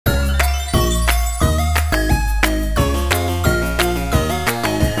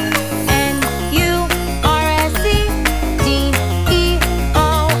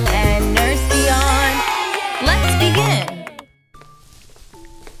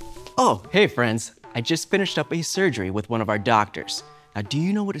Oh, hey friends. I just finished up a surgery with one of our doctors. Now, do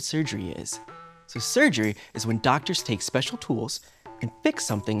you know what a surgery is? So surgery is when doctors take special tools and fix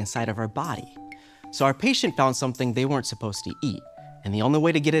something inside of our body. So our patient found something they weren't supposed to eat, and the only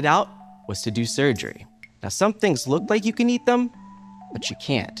way to get it out was to do surgery. Now, some things look like you can eat them, but you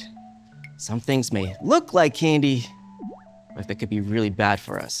can't. Some things may look like candy, but they could be really bad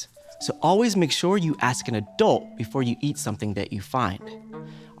for us. So always make sure you ask an adult before you eat something that you find.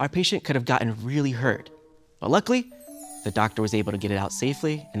 Our patient could have gotten really hurt, but luckily, the doctor was able to get it out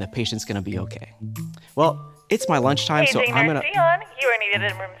safely, and the patient's gonna be okay. Well, it's my lunchtime, so I'm gonna— Deon, you are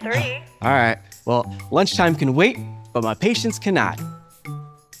needed in room 3. All right, well, lunchtime can wait, but my patients cannot.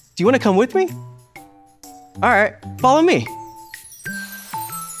 Do you wanna come with me? All right, follow me.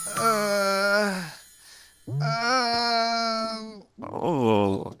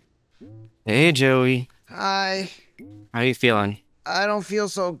 Oh. Hey, Joey. Hi. How you feeling? I don't feel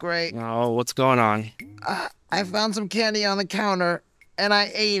so great. Oh, what's going on? I found some candy on the counter, and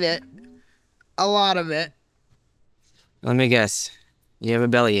I ate it. A lot of it. Let me guess. You have a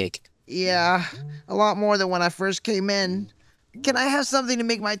bellyache. Yeah, a lot more than when I first came in. Can I have something to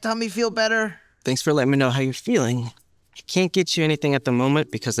make my tummy feel better? Thanks for letting me know how you're feeling. I can't get you anything at the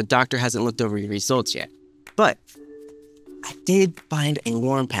moment because the doctor hasn't looked over your results yet. But I did find a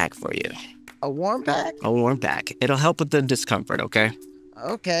warm pack for you. A warm pack? A warm pack. It'll help with the discomfort, okay?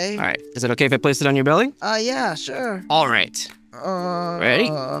 Okay. All right. Is it okay if I place it on your belly? Yeah, sure. All right. Ready?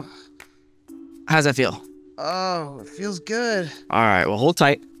 How's that feel? Oh, it feels good. All right, well, hold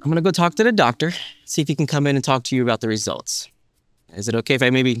tight. I'm gonna go talk to the doctor, see if he can come in and talk to you about the results. Is it okay if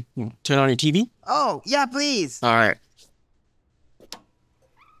I maybe turn on your TV? Oh, yeah, please. All right.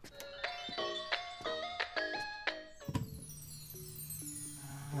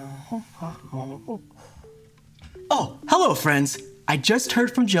 Oh, hello, friends. I just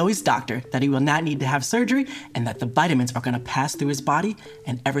heard from Joey's doctor that he will not need to have surgery and that the vitamins are gonna pass through his body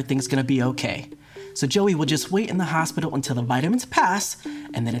and everything's gonna be okay. So Joey will just wait in the hospital until the vitamins pass,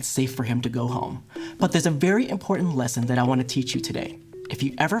 and then it's safe for him to go home. But there's a very important lesson that I want to teach you today. If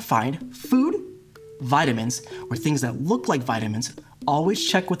you ever find food, vitamins, or things that look like vitamins, always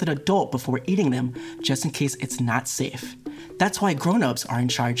check with an adult before eating them, just in case it's not safe. That's why grown-ups are in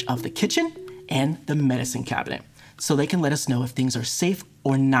charge of the kitchen and the medicine cabinet, so they can let us know if things are safe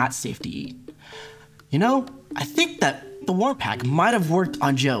or not safe to eat. You know, I think that the warm pack might have worked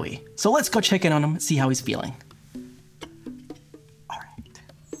on Joey. So let's go check in on him and see how he's feeling. All right.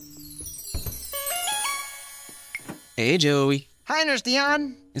 Hey, Joey. Hi, Nurse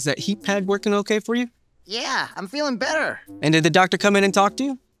Deon. Is that heat pad working okay for you? Yeah, I'm feeling better. And did the doctor come in and talk to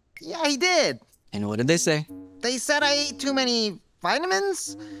you? Yeah, he did. And what did they say? They said I ate too many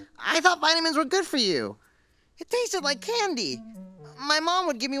vitamins. I thought vitamins were good for you. It tasted like candy. My mom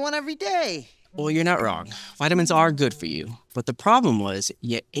would give me one every day. Well, you're not wrong. Vitamins are good for you. But the problem was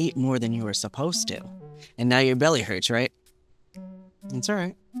you ate more than you were supposed to. And now your belly hurts, right? It's all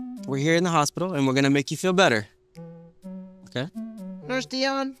right. We're here in the hospital and we're gonna make you feel better. Okay? Nurse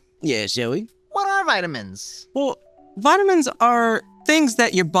Deon? Yes, Joey? What are vitamins? Well, vitamins are things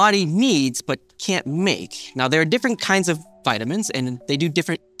that your body needs but can't make. Now, there are different kinds of vitamins and they do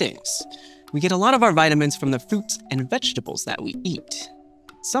different things. We get a lot of our vitamins from the fruits and vegetables that we eat.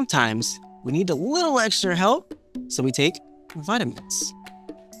 Sometimes we need a little extra help, so we take vitamins.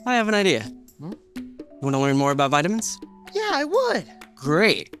 I have an idea. You want to learn more about vitamins? Yeah, I would.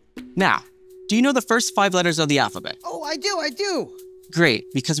 Great. Now, do you know the first 5 letters of the alphabet? Oh, I do.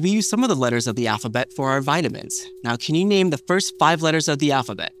 Great, because we use some of the letters of the alphabet for our vitamins. Now, can you name the first 5 letters of the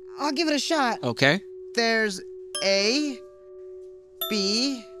alphabet? I'll give it a shot. Okay. There's A,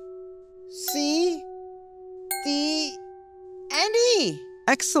 B, C, D, and E.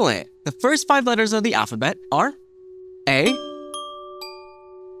 Excellent. The first 5 letters of the alphabet are A,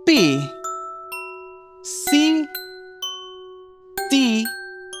 B, C, D,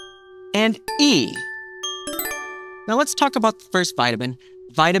 and E. Now let's talk about the first vitamin,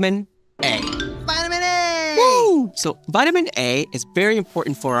 vitamin A. Vitamin A! Woo! So vitamin A is very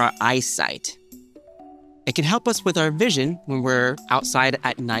important for our eyesight. It can help us with our vision when we're outside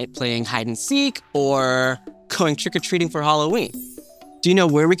at night playing hide and seek or going trick-or-treating for Halloween. Do you know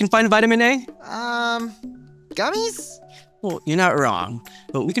where we can find vitamin A? Gummies? Well, you're not wrong,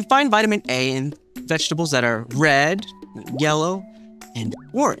 but we can find vitamin A in vegetables that are red, yellow, and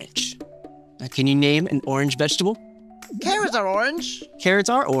orange. Now, can you name an orange vegetable? Carrots are orange. Carrots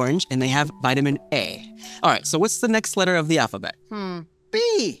are orange, and they have vitamin A. All right, so what's the next letter of the alphabet?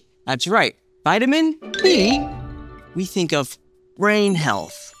 B. That's right. Vitamin B, we think of brain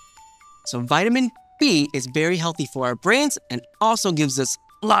health. So vitamin B is very healthy for our brains and also gives us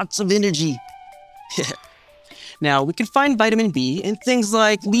lots of energy. Now, we can find vitamin B in things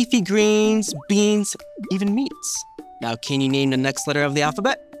like leafy greens, beans, even meats. Now, can you name the next letter of the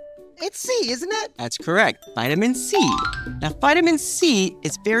alphabet? It's C, isn't it? That's correct, vitamin C. Now, vitamin C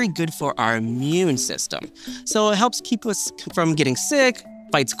is very good for our immune system. So it helps keep us from getting sick,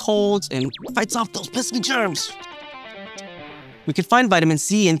 fights colds, and fights off those pesky germs. We can find vitamin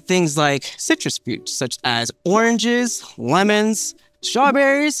C in things like citrus fruits, such as oranges, lemons,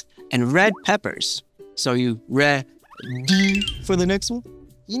 strawberries, and red peppers. So you ready for the next one?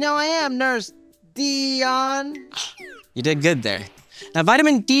 You know I am, Nurse Deon. You did good there. Now,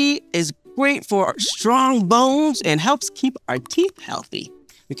 vitamin D is great for strong bones and helps keep our teeth healthy.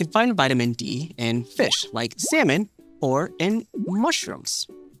 We can find vitamin D in fish, like salmon, or in mushrooms.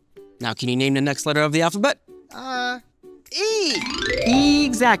 Now, can you name the next letter of the alphabet? E.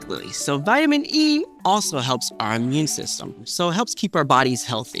 Exactly. So vitamin E also helps our immune system, so it helps keep our bodies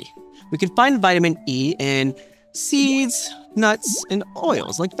healthy. We can find vitamin E in seeds, nuts, and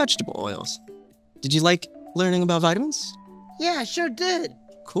oils, like vegetable oils. Did you like learning about vitamins? Yeah, I sure did.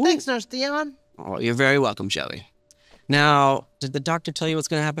 Cool. Thanks, Nurse Deon. Oh, you're very welcome, Joey. Now, did the doctor tell you what's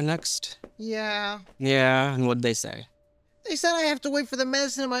gonna happen next? Yeah. Yeah, and what did they say? They said I have to wait for the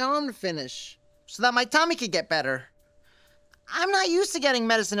medicine in my arm to finish, so that my tummy could get better. I'm not used to getting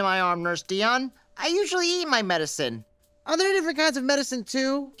medicine in my arm, Nurse Deon. I usually eat my medicine. Are there different kinds of medicine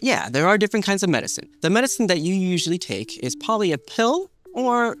too? Yeah, there are different kinds of medicine. The medicine that you usually take is probably a pill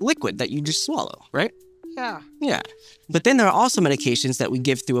or liquid that you just swallow, right? Yeah. Yeah. But then there are also medications that we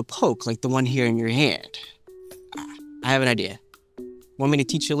give through a poke, like the one here in your hand. I have an idea. Want me to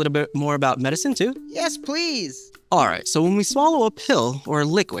teach you a little bit more about medicine too? Yes, please. All right, so when we swallow a pill or a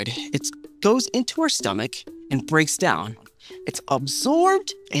liquid, it goes into our stomach and breaks down. It's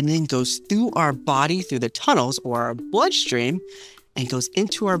absorbed and then goes through our body, through the tunnels or our bloodstream, and goes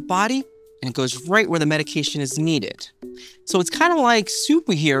into our body, and it goes right where the medication is needed. So it's kind of like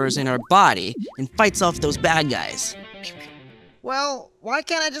superheroes in our body and fights off those bad guys. Well, why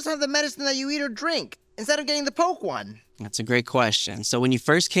can't I just have the medicine that you eat or drink, instead of getting the poke one? That's a great question. So when you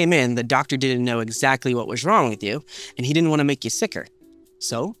first came in, the doctor didn't know exactly what was wrong with you, and he didn't want to make you sicker.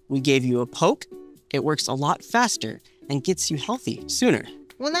 So we gave you a poke. It works a lot faster and gets you healthy sooner.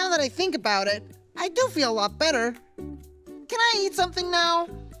 Well, now that I think about it, I do feel a lot better. Can I eat something now?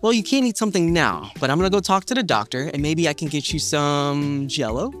 Well, you can't eat something now, but I'm gonna go talk to the doctor and maybe I can get you some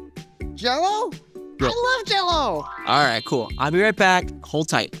Jell-O. Jell-O? Yeah. I love Jell-O! All right, cool. I'll be right back. Hold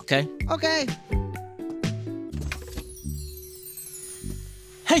tight, okay? Okay.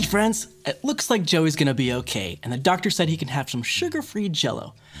 Hey friends, it looks like Joey's gonna be okay, and the doctor said he can have some sugar-free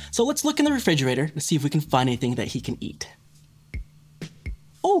Jell-O. So let's look in the refrigerator to see if we can find anything that he can eat.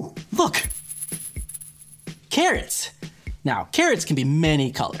 Oh, look! Carrots! Now, carrots can be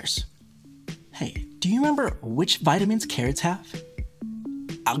many colors. Hey, do you remember which vitamins carrots have?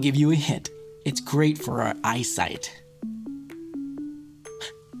 I'll give you a hint. It's great for our eyesight.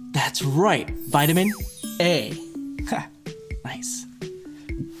 That's right, vitamin A. Nice.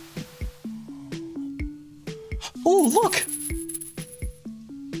 Oh, look!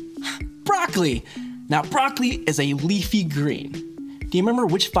 Broccoli! Now, broccoli is a leafy green. Do you remember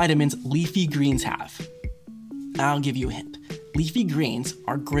which vitamins leafy greens have? I'll give you a hint. Leafy greens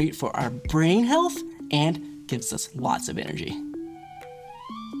are great for our brain health and gives us lots of energy.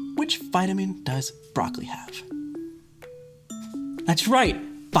 Which vitamin does broccoli have? That's right,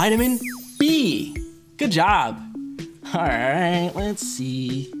 vitamin B. Good job. All right, let's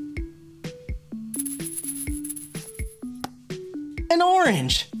see. An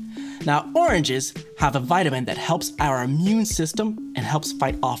orange. Now, oranges have a vitamin that helps our immune system and helps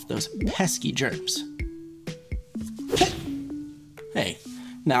fight off those pesky germs. Hey,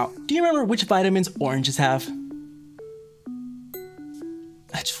 now, do you remember which vitamins oranges have?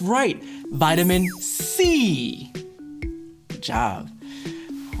 That's right, vitamin C. Good job.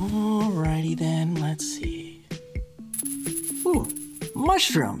 Alrighty then, let's see. Ooh,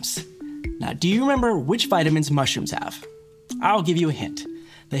 mushrooms. Now, do you remember which vitamins mushrooms have? I'll give you a hint.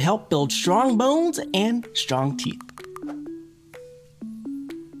 They help build strong bones and strong teeth.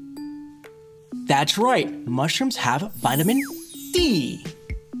 That's right, mushrooms have vitamin D.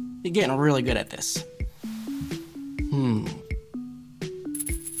 You're getting really good at this.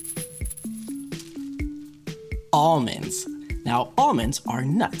 Almonds. Now, almonds are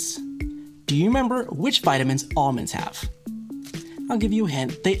nuts. Do you remember which vitamins almonds have? I'll give you a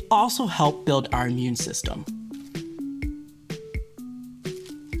hint. They also help build our immune system.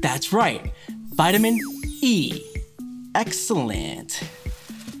 That's right, vitamin E. Excellent.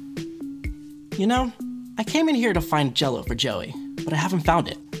 You know, I came in here to find Jell-O for Joey, but I haven't found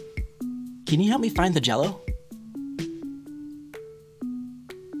it. Can you help me find the Jell-O?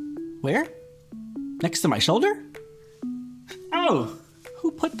 Where? Next to my shoulder? Oh,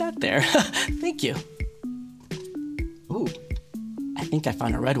 who put that there? Thank you. Ooh, I think I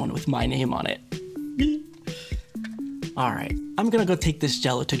found a red one with my name on it. All right, I'm gonna go take this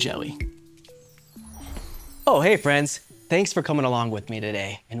Jell-O to Joey. Oh, hey friends. Thanks for coming along with me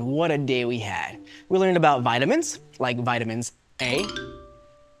today. And what a day we had. We learned about vitamins, like vitamins A,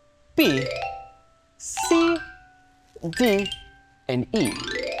 B, C, D, and E.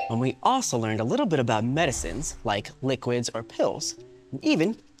 And we also learned a little bit about medicines, like liquids or pills, and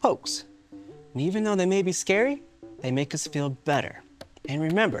even pokes. And even though they may be scary, they make us feel better. And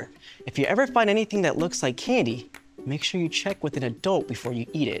remember, if you ever find anything that looks like candy, make sure you check with an adult before you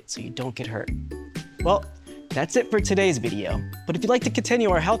eat it so you don't get hurt. Well, that's it for today's video. But if you'd like to continue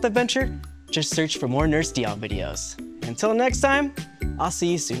our health adventure, just search for more Nurse Deon videos. Until next time, I'll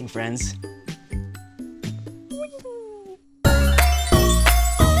see you soon, friends.